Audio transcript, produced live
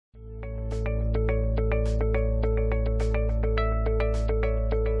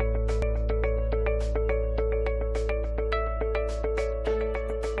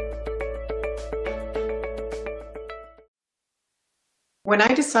When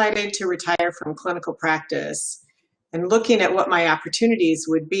I decided to retire from clinical practice and looking at what my opportunities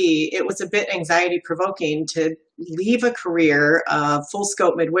would be, it was a bit anxiety provoking to leave a career of full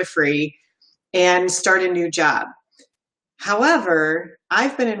scope midwifery and start a new job. However,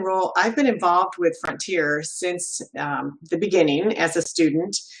 I've been involved with Frontier since the beginning as a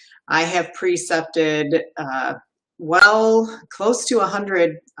student. I have precepted close to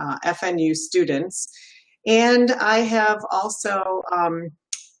 100 FNU students, and I have also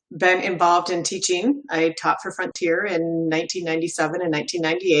been involved in teaching. I taught for Frontier in 1997 and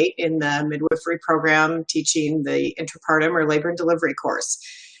 1998 in the midwifery program, teaching the interpartum or labor and delivery course.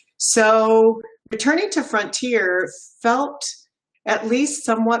 So returning to Frontier felt at least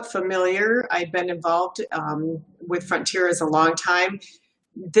somewhat familiar. I'd been involved with Frontier as a long time.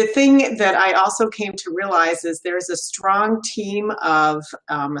 The thing that I also came to realize is there's a strong team of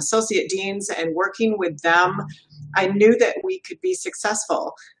associate deans, and working with them, I knew that we could be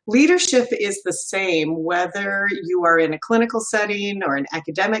successful. Leadership is the same, whether you are in a clinical setting or an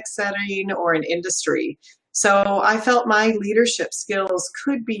academic setting or an industry. So I felt my leadership skills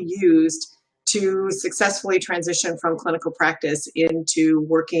could be used to successfully transition from clinical practice into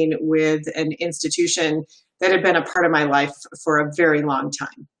working with an institution that had been a part of my life for a very long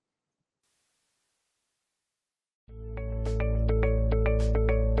time.